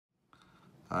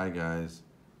Hi guys.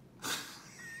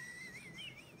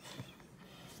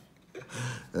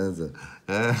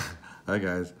 Hi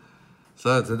guys.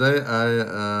 So today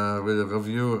I will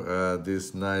review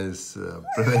this nice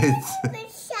plate.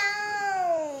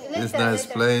 This nice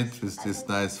plate with this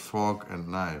nice fork and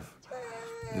knife.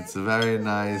 It's a very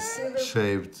nice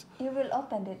shaped. You will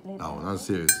open it later. No, not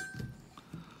serious.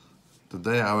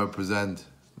 Today I will present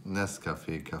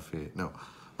Nescafe Cafe. No,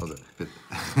 hold on. Good.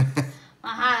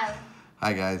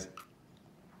 Hi guys.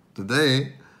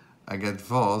 Today I get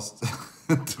forced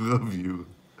to review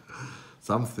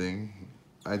something.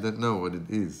 I don't know what it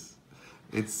is.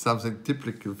 It's something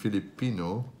typical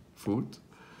Filipino food.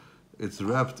 It's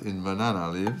wrapped in banana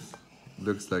leaves.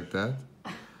 Looks like that.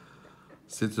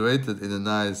 Situated in a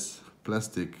nice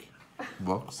plastic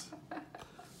box.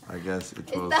 I guess it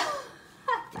was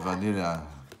vanilla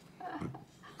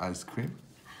ice cream.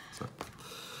 So.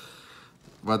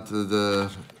 But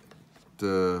the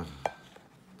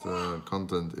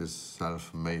content is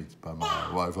self-made by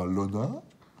my wife Alona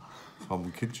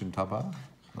from Kitchen Taba.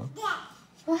 No?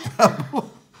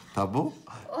 Tabo? Tabo?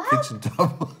 Kitchen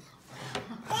Tabo?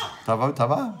 Tabo?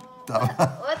 Taba?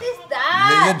 What is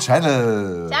that? Your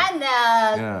channel.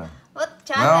 Channel. Yeah. What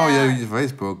channel? No, your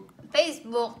Facebook.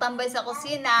 Facebook, Tambay sa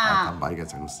Kusina. Tambay ka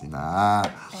sa kusina.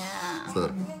 Yeah. So,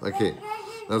 okay,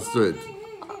 let's do it.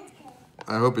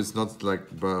 I hope it's not like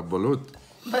balut.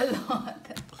 Balot.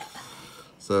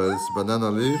 So it's banana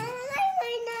leaf.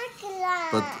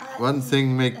 But one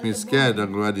thing make me scared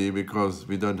already because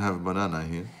we don't have banana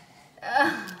here.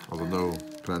 Although no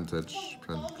plantage,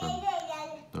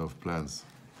 no plants.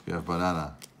 We have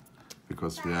banana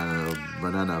because we are a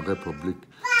banana republic.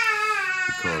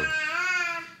 We call.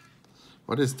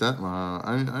 What is that?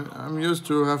 I'm used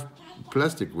to have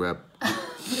plastic wrap.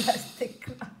 Plastic.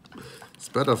 It's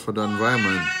better for the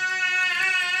environment.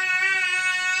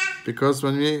 Because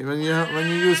when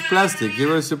you use plastic, you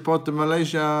will support the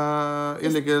Malaysia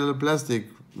illegal plastic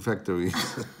factories.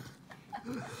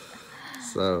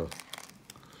 So,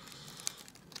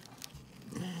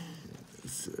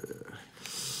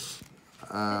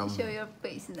 Show your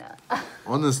face now.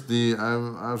 honestly,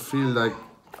 I feel like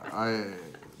I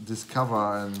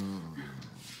discover an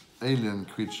alien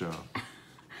creature.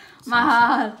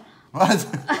 Mahal. What?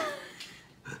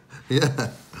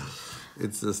 Yeah,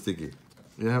 it's sticky.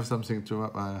 You have something to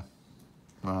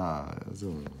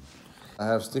so I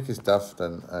have sticky stuff,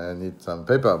 then I need some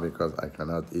paper because I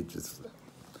cannot eat this.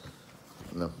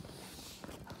 No.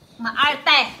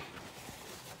 Maarte.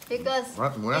 Because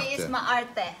What? he is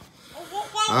maarte.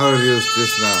 I will use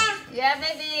this now. Yeah,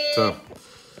 baby. So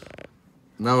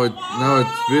now it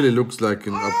really looks like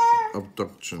an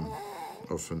abduction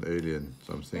of an alien,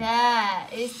 something. Yeah,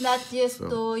 he's not used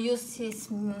to use his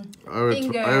fingers.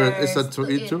 Is that to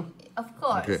eat too? Of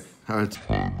course. Okay. I will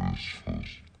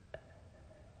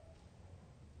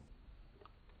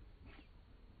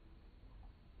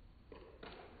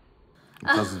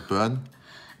Does it burn?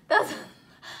 Doesn't.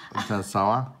 Is that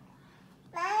sour?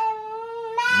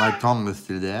 My tongue is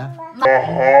still there.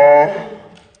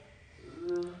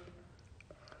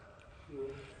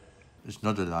 It's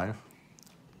not alive.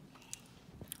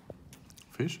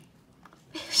 Fish?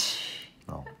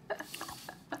 No.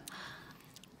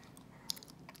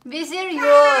 Be serious.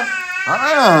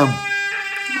 I am.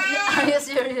 Are you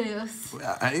serious?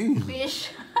 Fish.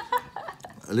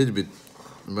 A little bit,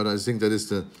 but I think that is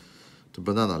the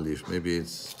banana leaf. Maybe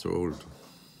it's too old.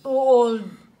 Old.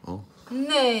 Oh.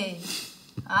 Nay.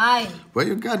 Ay. Where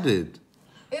you got it?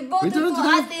 We bought it to don't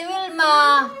have- Ate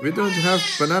Wilma. We don't have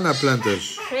banana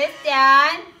planters.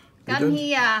 Christian, don't- come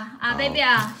here. Baby.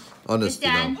 Honestly,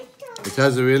 Christian. no. It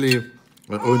has a really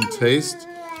own taste.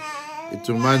 It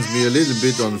reminds me a little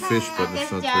bit on fish, but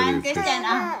it's not really fish. Christian,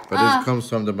 But it comes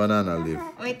from the banana leaf.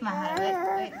 Wait, mahal.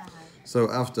 Wait, mahal. So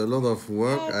after a lot of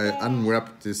work, I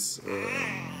unwrapped this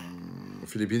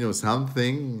Filipino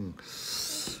something.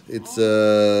 It's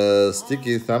a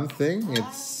sticky something.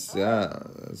 It's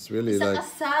really It's a like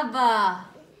cassava.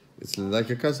 it's like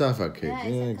a cassava cake. Yeah,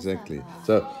 Yeah, it's a exactly. cassava.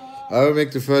 So I will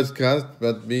make the first cut,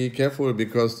 but be careful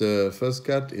because the first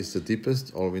cut is the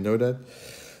deepest. All we know that.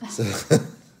 So,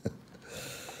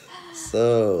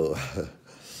 so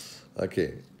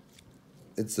okay,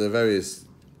 it's a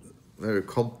very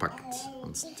compact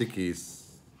and sticky.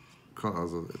 It's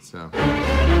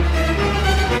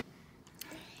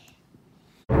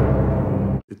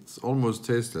It's almost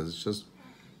tasteless. It's just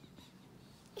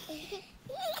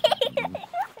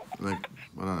like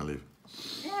banana leaf.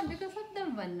 Yeah, because of the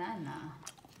banana.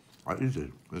 I eat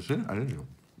it. You see? I eat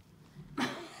it.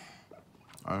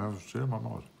 I have still in my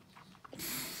mouth.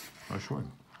 I'm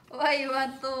showing. Why you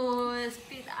want to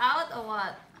spit out? hot or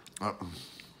what?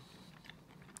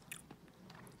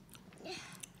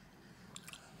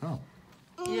 Oh.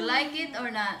 You like it or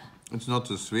not? It's not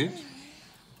too sweet.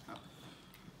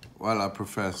 Well, I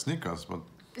prefer Snickers, but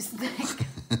It's like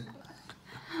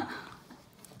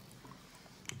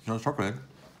no chocolate.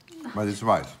 But it's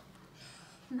rice.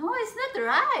 no, it's not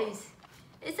rice.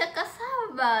 It's a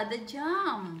cassava, the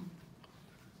jam.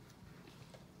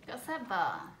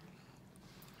 Cassava.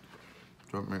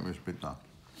 Don't make me spit now.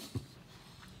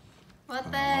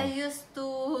 What I used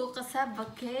to cassava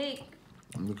cake.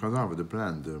 The cassava, the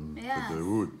plant, Yes. the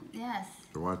root, Yes.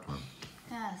 the white one.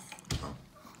 Yes. Oh.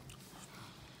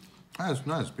 Ah, it's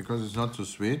nice because it's not too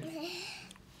sweet.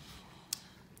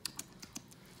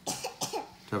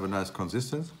 To have a nice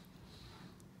consistency.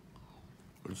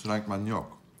 It's like manioc.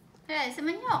 Yeah, it's a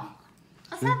manioc.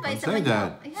 Cassava don't is a say manioc.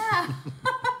 that. Yeah.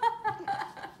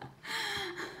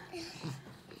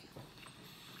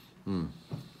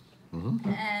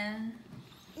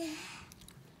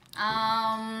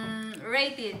 And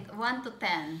rate it 1 to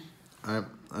 10.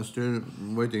 I'm still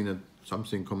waiting that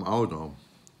something come out or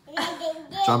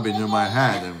jump into my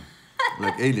head and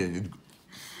like alien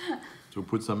to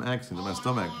put some eggs into my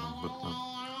stomach, but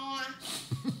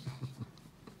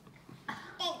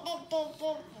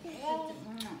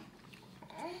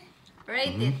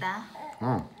Rate it,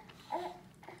 oh,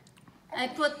 I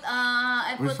put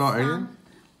we saw alien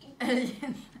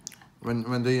alien.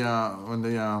 when they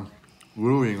are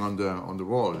gluing on the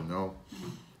wall, you know.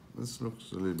 This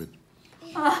looks a little bit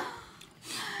You're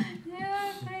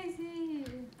crazy.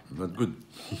 not good.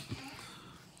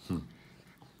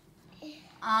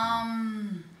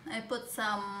 I put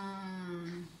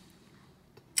some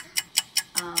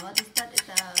what is that? It's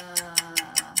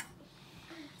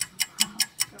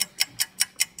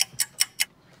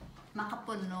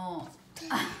makapuno.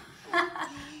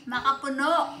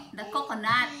 Makapuno, the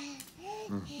coconut.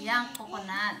 Young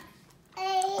coconut.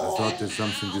 I thought there's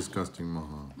something disgusting,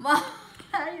 Maha.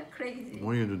 Are you crazy?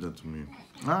 Why you do that to me?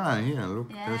 Ah, here, look,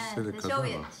 there's Yes, still a show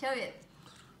it, cassava. show it.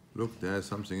 Look, there's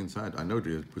something inside. I know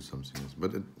they put something else,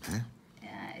 but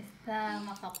Yeah, it's the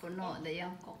makapuno, the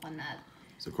young coconut.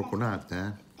 it's a coconut,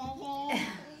 eh?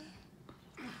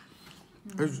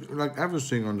 It's like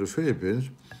everything on the Philippines.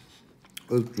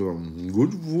 It's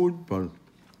good food, but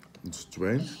it's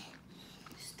strange.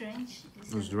 Strange.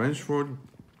 It's strange food.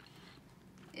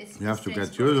 It's You have to strange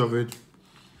get food. use of it.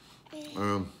 Is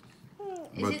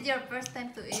But it your first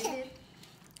time to eat it?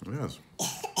 yes.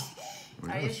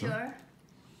 Are you Yes, huh? sure?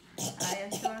 Are you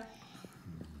sure?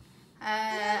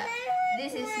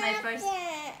 This is my first.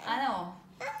 Ano?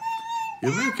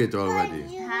 You make it already.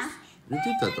 Huh? You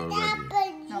did that already.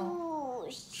 No.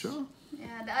 Sure.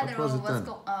 Yeah, the other What was one it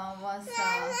was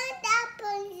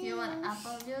then? you want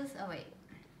apple juice? Oh wait,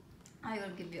 I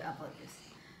will give you apple juice.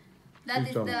 That Please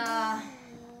is don't.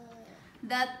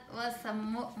 that was a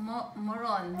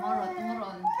moron.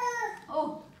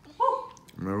 Oh.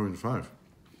 Maroon 5.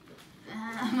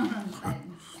 Moron side.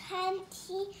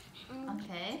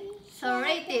 Okay. So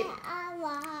rate it.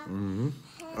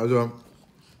 Also,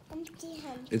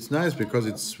 it's nice because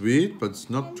it's sweet, but it's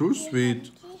not too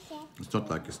sweet. It's not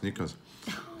like a Snickers.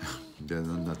 They're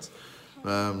not nuts.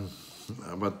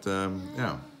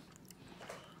 Yeah,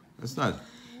 it's nice.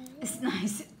 It's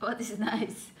nice. What is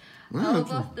nice? Yeah, How it's-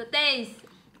 about the taste?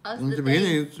 How's In the the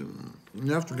taste? beginning,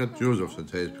 you have to get used of the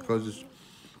taste because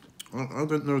I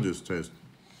don't know this taste.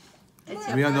 It's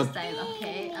your We are first not- time,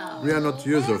 okay? Oh. We are not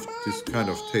used of this kind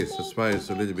of taste. That's why it's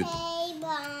a little bit.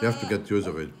 You have to get used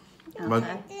of it. But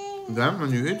then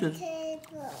when you eat it,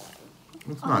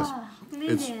 it's nice. Clean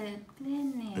It's- it,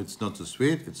 clean it. It's not too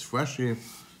sweet. It's freshy.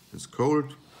 It's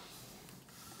cold,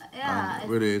 Yeah, and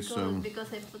really it's it's, cold because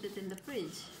I put it in the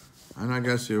fridge. and I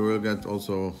guess you will get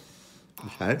also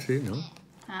healthy, no?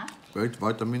 Huh? Great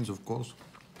vitamins, of course.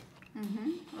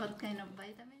 What kind of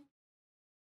vitamin?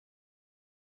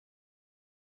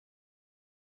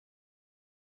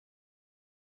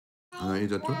 Can I eat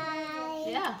that too?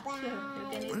 Yeah, sure. You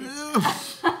can eat it.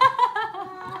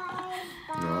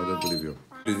 No, I don't believe you.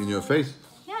 Put it in your face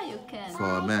Yeah, you can. for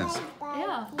a mask.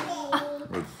 Yeah.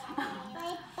 Good.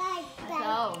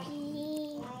 So,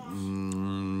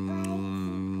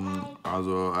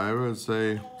 Also, I will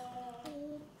say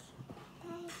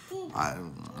I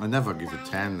never give a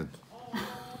 10.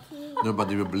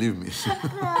 Nobody will believe me.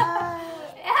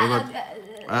 But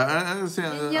I say,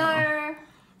 in your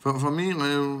for me, for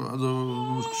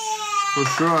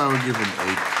sure I will give it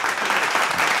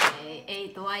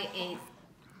 8, why 8?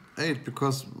 8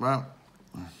 because, well,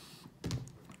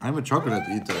 I'm a chocolate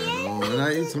eater, you know. When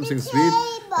I eat something sweet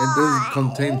and doesn't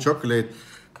contain chocolate,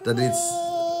 then it's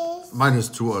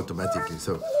 -2 automatically.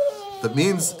 So That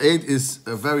means 8 is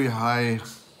a very high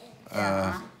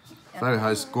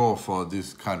score for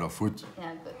this kind of food.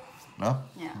 Yeah, good. No?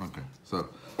 Yeah. Okay. So,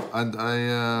 and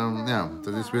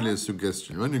that is really a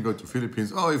suggestion. When you go to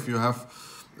Philippines, or if you have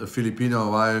a Filipina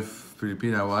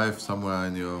wife somewhere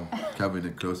in your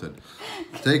cabinet closet,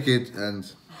 take it and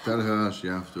tell her she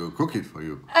has to cook it for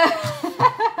you.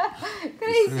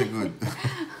 It's really good.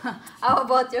 How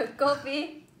about your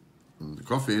coffee? The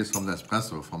coffee is from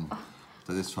Nespresso,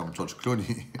 that is from George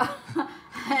Clooney.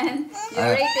 And you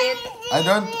rate it?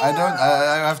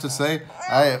 I have to say,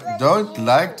 I don't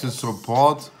like to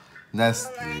support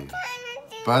Nestle,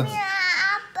 but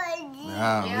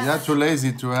we are too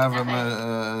lazy to have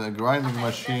a grinding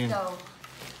machine,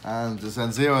 and the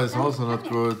Senseo is also not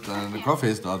good, and the coffee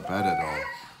is not bad at all.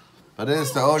 But that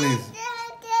is the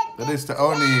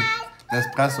only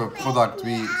Nespresso product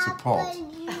we support.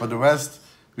 For the rest,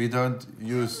 we don't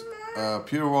use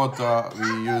pure water. We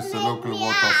use the local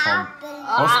water from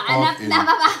Hotspot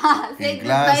in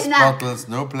glass bottles,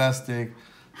 no plastic,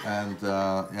 and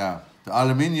the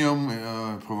aluminium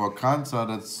provoke cancer.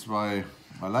 That's why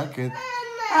I like it.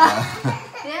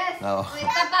 Yes. No. Wait,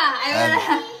 Papa,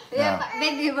 And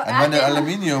when the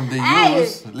aluminium they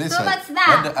use, listen,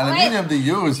 when the aluminium they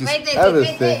use is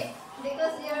everything.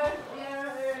 Because your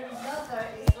daughter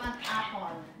is one apple.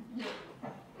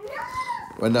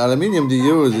 When the aluminium they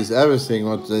use is everything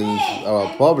what is our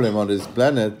problem on this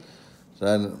planet,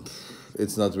 then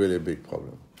it's not really a big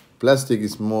problem. Plastic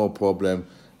is more problem,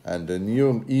 and the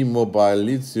new e-mobile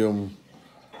lithium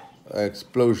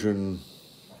explosion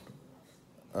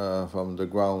from the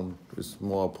ground is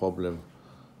more problem,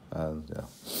 and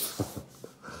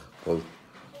well,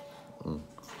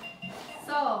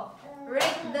 So,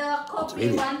 rate the coffee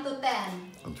really, 1 to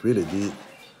 10. and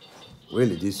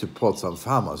really, they support some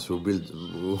farmers who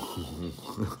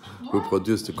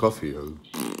produce the coffee.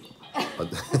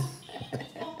 But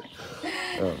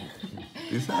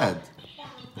it's sad.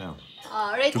 Yeah.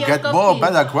 Rate To your get coffee. more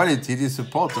better quality, they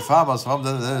support the farmers from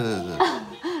the.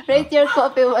 Rate your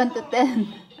coffee 1 to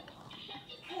 10.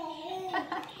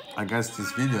 I guess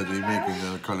this video they make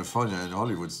in California in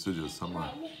Hollywood studios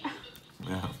somewhere.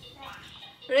 Yeah.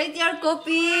 Rate your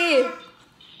coffee.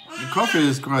 The coffee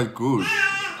is quite good.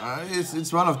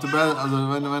 It's one of the best.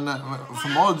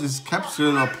 From all these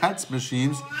capsule or pads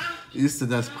machines, is the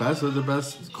Nespresso the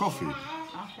best coffee?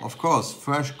 Okay. Of course,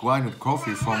 fresh grinded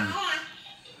coffee from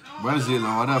Brazil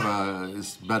or whatever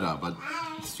is better, but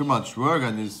it's too much work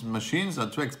and these machines are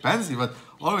too expensive. But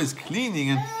always cleaning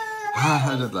and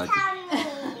I don't like it.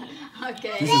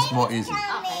 Okay. This is more easy.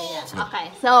 Okay. Yeah.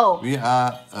 Okay. So we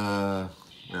are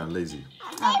lazy.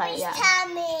 Okay. Yeah.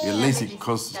 You're lazy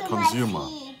consumer.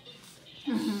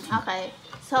 Okay.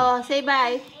 So say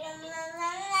bye.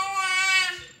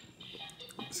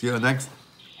 See you next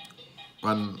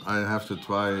when I have to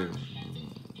try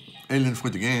alien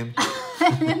food again.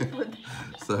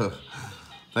 So,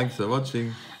 thanks for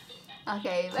watching.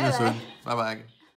 Okay. See you Bye soon. bye. Bye bye.